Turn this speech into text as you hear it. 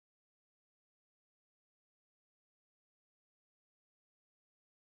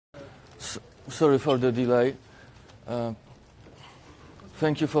Sorry for the delay.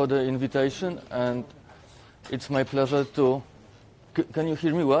 Thank you for the invitation, and it's my pleasure to... Can you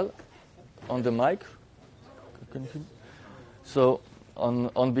hear me well on the mic? Can you hear me? So,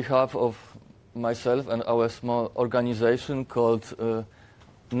 on behalf of myself and our small organization called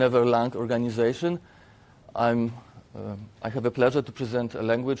Never Lang Organization, I have a pleasure to present a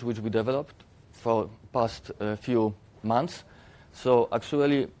language which we developed for past few months. So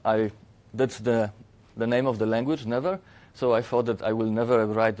actually, that's the name of the language, Never. So I thought that I will never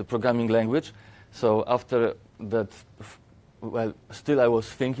write the programming language. So after that, well, still I was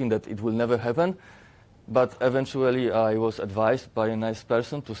thinking that it will never happen. But eventually I was advised by a nice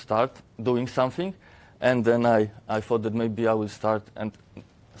person to start doing something. And then I thought that maybe I will start. And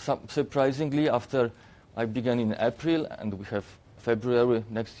surprisingly, after I began in April, and we have February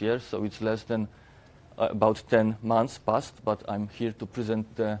next year, so it's less than about 10 months past, but I'm here to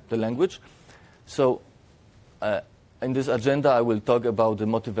present the language. So in this agenda, I will talk about the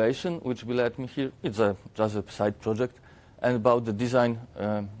motivation, which will let me here. It's just a side project, and about the design,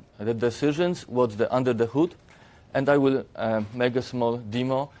 the decisions, what's under the hood, and I will make a small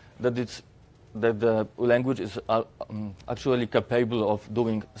demo that the language is actually capable of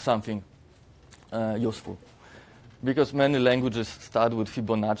doing something useful. Because many languages start with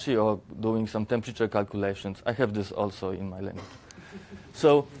Fibonacci or doing some temperature calculations. I have this also in my language.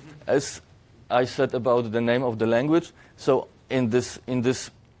 So, as I said about the name of the language, so in this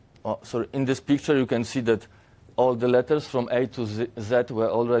picture you can see that all the letters from A to Z were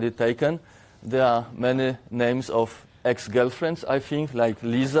already taken. There are many names of ex-girlfriends, I think, like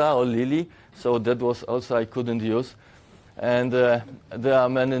Lisa or Lily. So that was also I couldn't use. And there are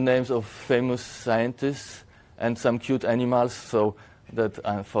many names of famous scientists and some cute animals, so that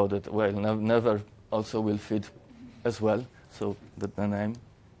I thought that, well, never also will fit as well, so that's the name.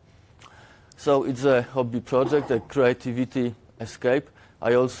 So it's a hobby project, a creativity escape.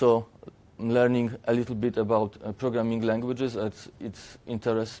 I also am learning a little bit about programming languages. It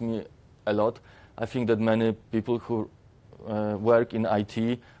interests me a lot. I think that many people who work in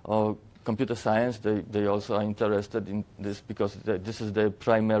IT or computer science, they also are interested in this because this is their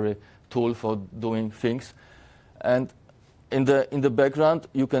primary tool for doing things. And in the background,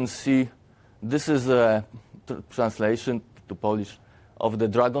 you can see this is a translation to Polish of the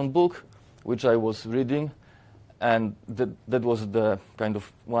Dragon book, which I was reading, and that was the kind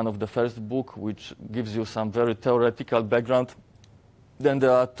of one of the first book which gives you some very theoretical background. Then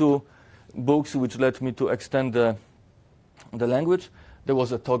there are two books which led me to extend the language. There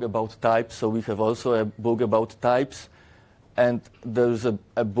was a talk about types, so we have also a book about types, and there's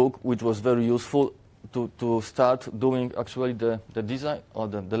a book which was very useful to start doing actually the design or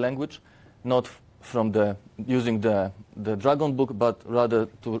the language, not from using the Dragon book, but rather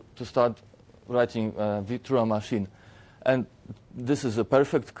to start writing virtual machine. And this is a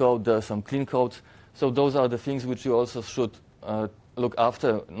perfect code. There are some clean codes. So those are the things which you also should look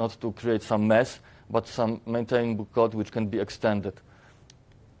after, not to create some mess, but some maintainable code which can be extended.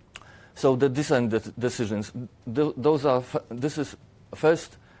 So the design decisions, this is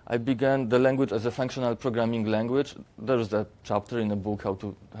first. I began the language as a functional programming language. There's a chapter in the book how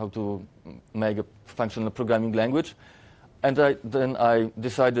to make a functional programming language, and then I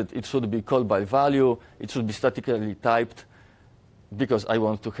decided it should be called by value. It should be statically typed because I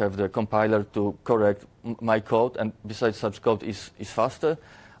want to have the compiler to correct my code, and besides, such code is faster.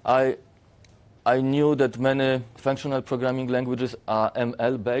 I knew that many functional programming languages are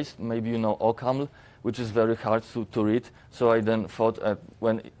ML based. Maybe you know OCaml, which is very hard to read. So I then thought,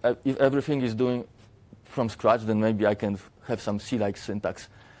 if everything is doing from scratch, then maybe I can have some C-like syntax.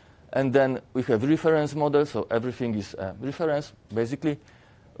 And then we have reference model, so everything is reference, basically.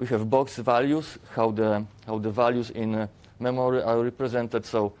 We have box values, how the values in memory are represented.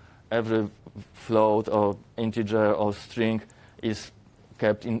 So every float or integer or string is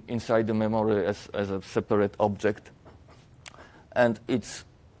kept inside the memory as a separate object. And it's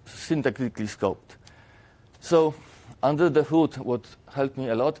syntactically scoped. So under the hood, what helped me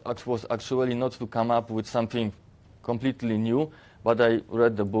a lot was actually not to come up with something completely new, but I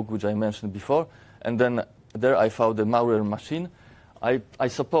read the book which I mentioned before, and then there I found the malware machine. I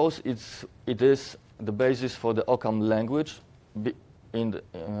suppose it is the basis for the OCaml language.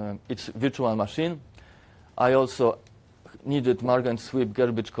 It's virtual machine. I also needed mark and sweep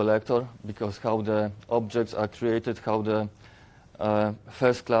garbage collector because how the objects are created, how the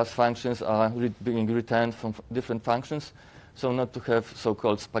first-class functions are being returned from different functions. So not to have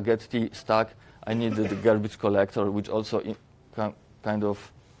so-called spaghetti stack, I needed a garbage collector, which also kind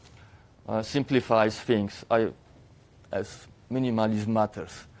of simplifies things as minimalism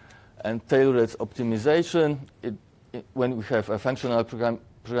matters. and tailored optimization. When we have a functional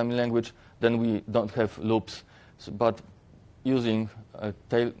programming language, then we don't have loops. But using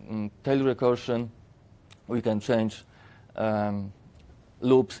tail recursion, we can change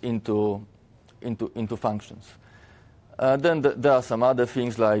loops into functions. Then there are some other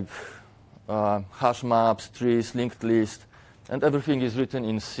things like hash maps, trees, linked list, and everything is written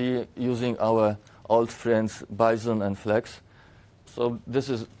in C using our old friends Bison and Flex. So this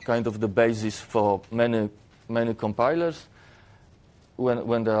is kind of the basis for many compilers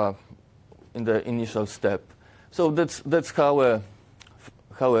when they are in the initial step. So that's how a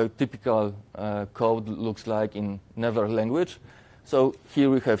typical code looks like in Never language. So here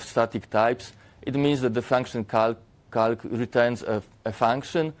we have static types. It means that the function calc returns a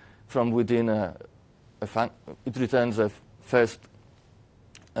function from within it returns a first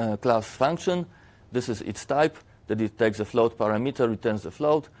class function. This is its type, that it takes a float parameter, returns the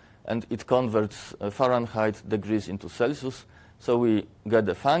float, and it converts Fahrenheit degrees into Celsius. So we get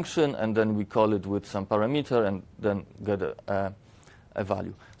a function, and then we call it with some parameter, and then get a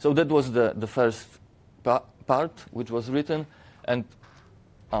value. So that was the first part which was written. And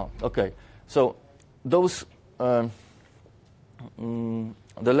okay, so those the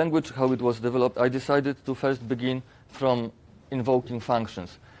language, how it was developed, I decided to first begin from invoking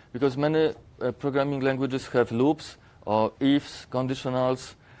functions, because many programming languages have loops or ifs,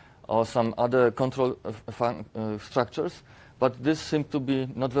 conditionals, or some other control structures. But this seemed to be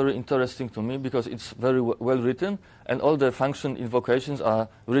not very interesting to me because it's very well written, and all the function invocations are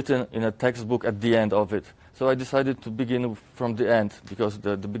written in a textbook at the end of it. So I decided to begin from the end because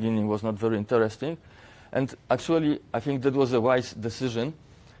the beginning was not very interesting. And actually, I think that was a wise decision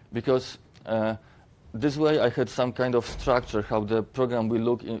because this way I had some kind of structure how the program will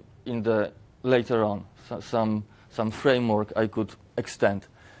look in the later on, some framework I could extend.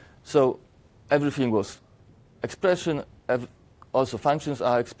 So everything was expression. Also functions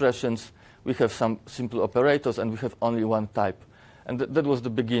are expressions. We have some simple operators, and we have only one type. And that was the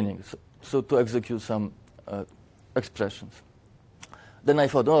beginning, so to execute some expressions. Then I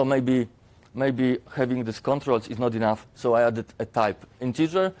thought, oh, maybe having these controls is not enough, so I added a type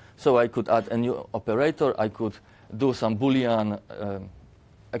integer, so I could add a new operator. I could do some Boolean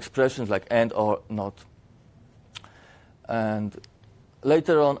expressions like and or not. And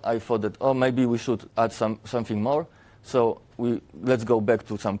later on, I thought that, oh, maybe we should add something more. So let's go back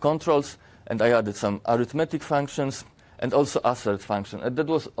to some controls, and I added some arithmetic functions and also assert function. And that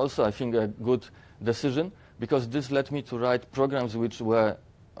was also, I think, a good decision because this led me to write programs which were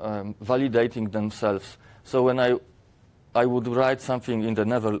validating themselves. So when I would write something in the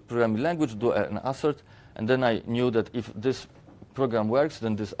Never programming language, do an assert, and then I knew that if this program works,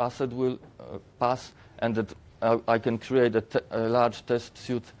 then this assert will pass, and that I can create a large test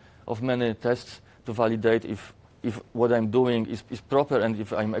suite of many tests to validate if what I'm doing is proper and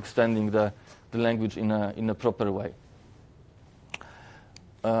if I'm extending the language in a proper way.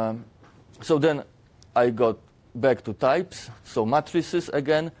 So then I got back to types, so matrices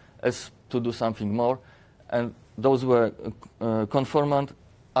again, as to do something more, and those were conformant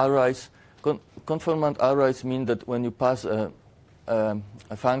arrays. Conformant arrays mean that when you pass a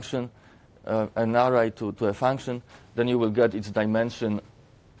function, an array to a function, then you will get its dimension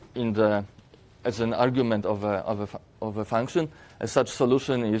as an argument of a function. And such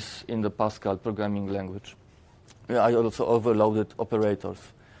solution is in the Pascal programming language. I also overloaded operators.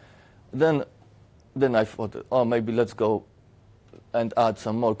 Then I thought, oh, maybe let's go and add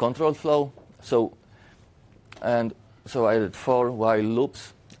some more control flow. So I added for while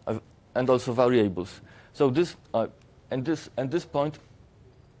loops and also variables. So this and this point,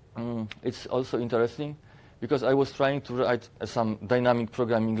 it's also interesting because I was trying to write some dynamic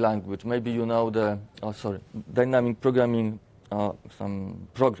programming language. Maybe you know dynamic programming, some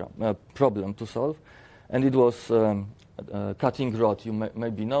problem to solve, and it was cutting rod. You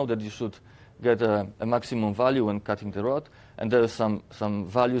maybe know that you should get a maximum value when cutting the rod, and there are some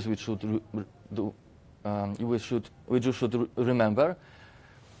values which you should remember.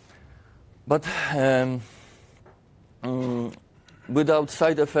 But without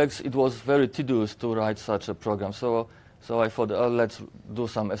side effects, it was very tedious to write such a program. So I thought, oh, let's do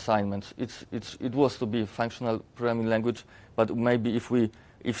some assignments. It was to be a functional programming language, but maybe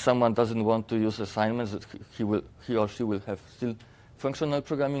if someone doesn't want to use assignments, he or she will have still functional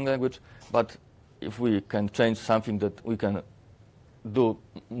programming language. But if we can change something that we can do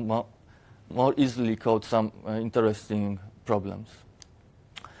more easily code some interesting problems.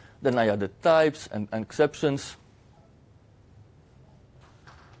 Then I added types and exceptions.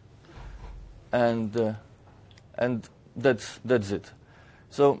 And that's it.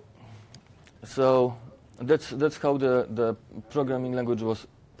 So So that's how the programming language was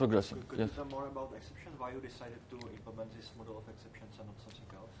progressing. Could yes. you tell more about exceptions? Why you decided to implement this model of exceptions and not something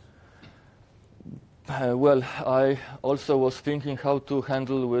else? Well, I also was thinking how to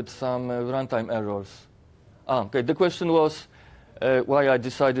handle with some runtime errors. Okay, the question was why I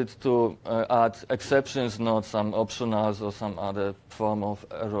decided to add exceptions, not some optionals or some other form of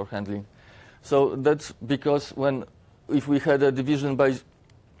error handling. So that's because if we had a division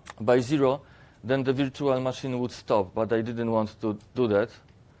by 0, then the virtual machine would stop, but I didn't want to do that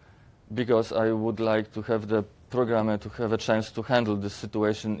because I would like to have the programmer to have a chance to handle this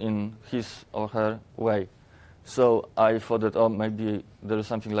situation in his or her way. So I thought that, maybe there is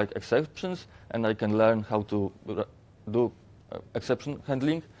something like exceptions, and I can learn how to do exception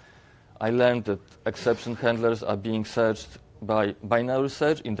handling. I learned that exception handlers are being searched by binary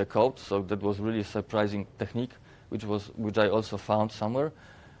search in the code, so that was really a surprising technique, which I also found somewhere.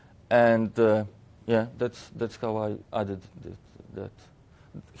 And yeah, that's how I added that.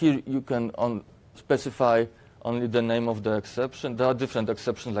 Here you can specify only the name of the exception. There are different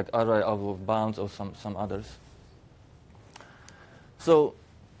exceptions like array out of bounds or some others. So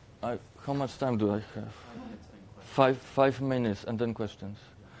how much time do I have? 5 minutes and then questions.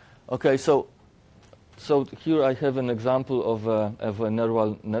 Okay, so here I have an example of a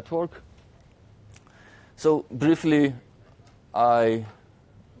neural network. So briefly, I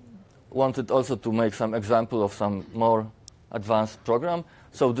wanted also to make some example of some more advanced program.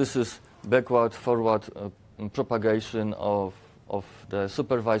 So this is backward, forward propagation of the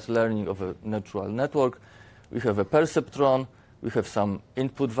supervised learning of a neural network. We have a perceptron. We have some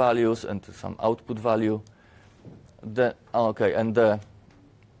input values and some output value.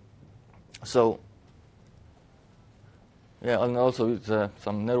 So yeah, and also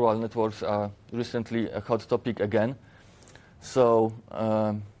some neural networks are recently a hot topic again. So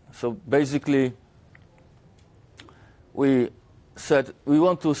basically, we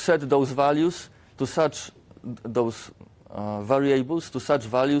want to set those values to such variables to such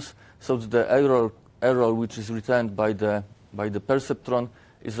values so that the error which is returned by the perceptron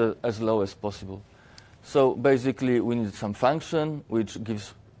is as low as possible. So basically, we need some function which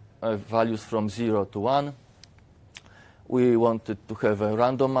gives values from 0 to 1. We wanted to have a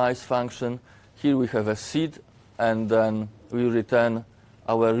randomized function. Here we have a seed, and then we return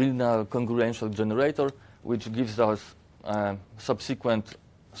our linear congruential generator, which gives us subsequent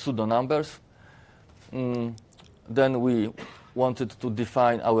pseudo numbers. Then we wanted to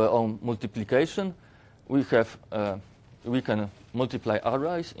define our own multiplication. We can multiply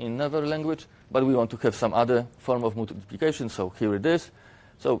arrays in another language, but we want to have some other form of multiplication, so here it is.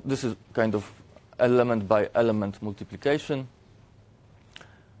 So this is kind of element by element multiplication.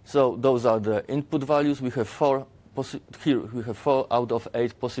 So those are the input values. We have here we have 4 out of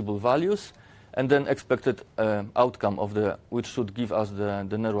 8 possible values, and then expected outcome which should give us the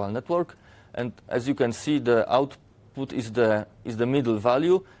neural network. And as you can see, the output is the middle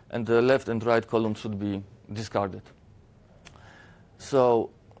value, and the left and right column should be discarded. So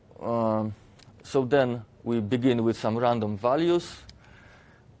then we begin with some random values.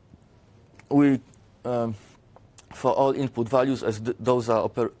 For all input values, as those are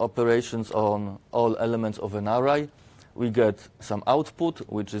operations on all elements of an array, we get some output,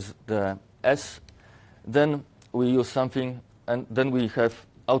 which is the S. Then we use something, and then we have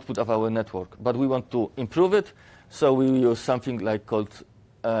output of our network. But we want to improve it, so we use something like called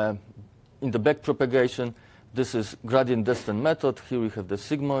in the back propagation. This is gradient descent method. Here we have the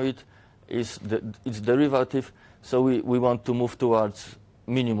sigmoid, its derivative. So we want to move towards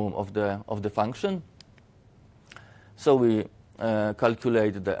minimum of the function. So we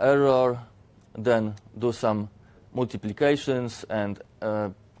calculate the error, then do some multiplications and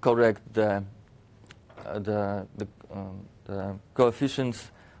correct the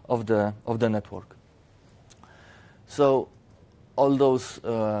coefficients of the network. So all those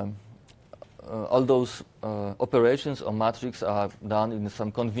operations on matrix are done in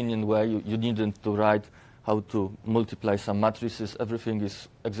some convenient way. You needn't to write how to multiply some matrices. Everything is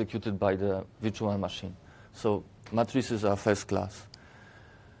executed by the virtual machine. So matrices are first class.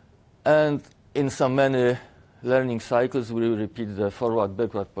 And in some many learning cycles, we repeat the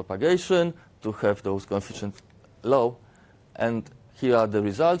forward-backward propagation to have those coefficients low. And here are the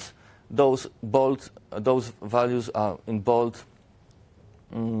results. Those values are in bold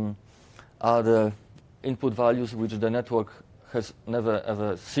are the input values which the network has never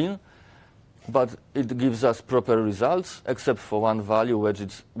ever seen, but it gives us proper results, except for one value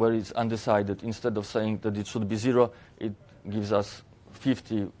where it's undecided. Instead of saying that it should be 0, it gives us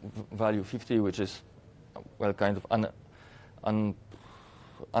value 50, which is, well, kind of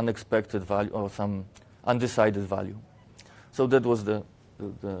unexpected value or some undecided value. So that was the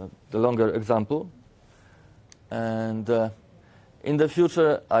longer example. And in the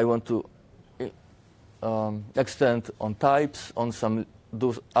future, I want to extend on types,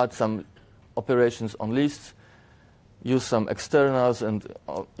 add some operations on lists, use some externals, and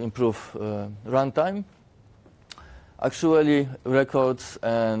improve runtime. Actually, records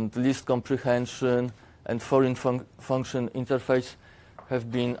and list comprehension and foreign function interface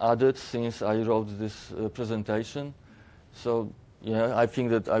have been added since I wrote this presentation. So yeah, I think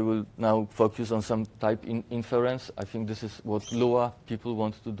that I will now focus on some type inference. I think this is what Lua people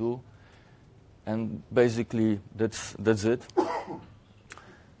want to do. And basically, that's it.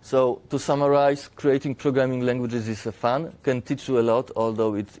 So to summarize, creating programming languages is fun, can teach you a lot,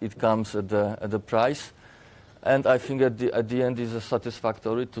 although it comes at the price. And I think at the end is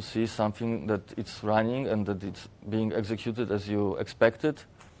satisfactory to see something that it's running and that it's being executed as you expected.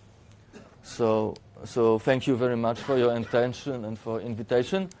 So thank you very much for your attention and for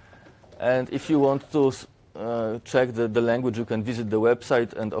invitation. And if you want to check the language, you can visit the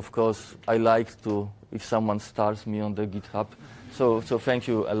website. And of course, I like to, if someone stars me on the GitHub. So thank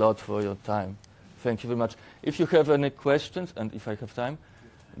you a lot for your time. Thank you very much. If you have any questions, and if I have time,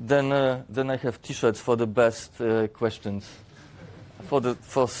 then I have T-shirts for the best questions,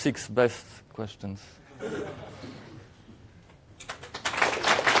 for 6 best questions.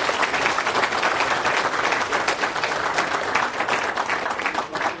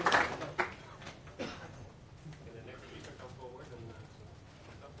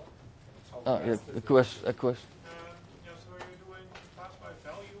 Yeah, a question. Yeah, so you're doing pass by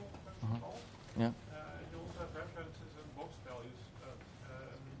value, first of all. Yeah. You also have references and box values.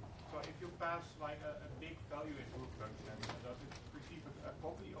 So if you pass like a big value into a function, does it receive a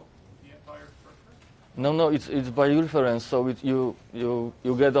copy of the entire structure? No, it's by reference. So you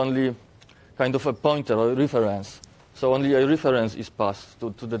get only kind of a pointer or a reference. So only a reference is passed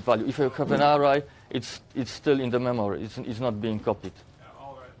to that value. If you have an array, it's still in the memory. It's not being copied.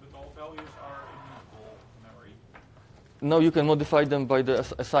 No, you can modify them by the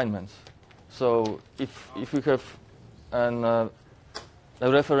assignments. So if we have a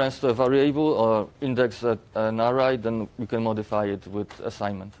reference to a variable or index at an array, then we can modify it with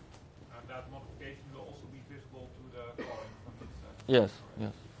assignment. And that modification will also be visible to the calling function. Yes.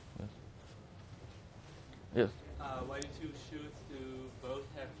 Why did you choose to both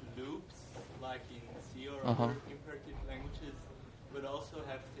have loops, like in C or other imperative languages, but also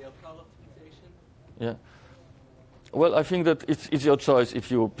have tail call optimization? Yeah. Well, I think that it's your choice if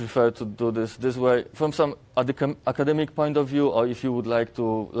you prefer to do this way. From some academic point of view, or if you would like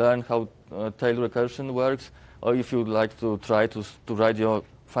to learn how tail recursion works, or if you would like to try to write your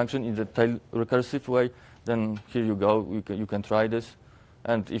function in the tail recursive way, then here you go. You can try this.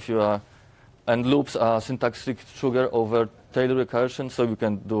 And if you are, and loops are syntactic sugar over tail recursion, so you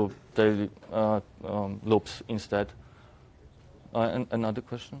can do tail loops instead. And another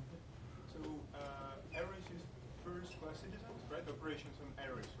question?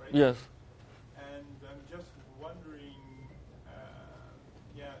 Yes. And I'm just wondering,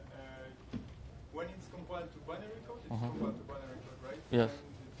 when it's compiled to binary code, it's compiled to binary code, right? Yes.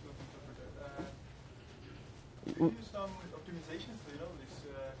 And it's not interpreted. Do you use some optimizations, this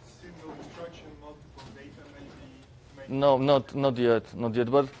single instruction, multiple data, maybe? No, not yet.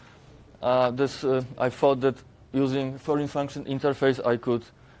 But I thought that using foreign function interface, I could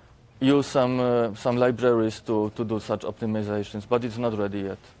use some libraries to do such optimizations, but it's not ready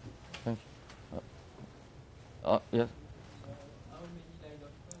yet. Thank you. Yes. How many lines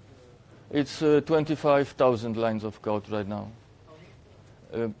of code? It's 25,000 lines of code right now.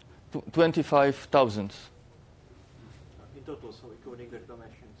 25,000. In total, so including virtual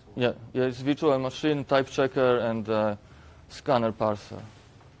machine. So Yeah, it's virtual machine, type checker, and scanner parser.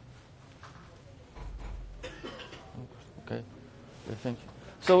 Okay, thank you.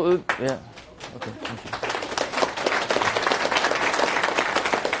 So, yeah, okay, thank you.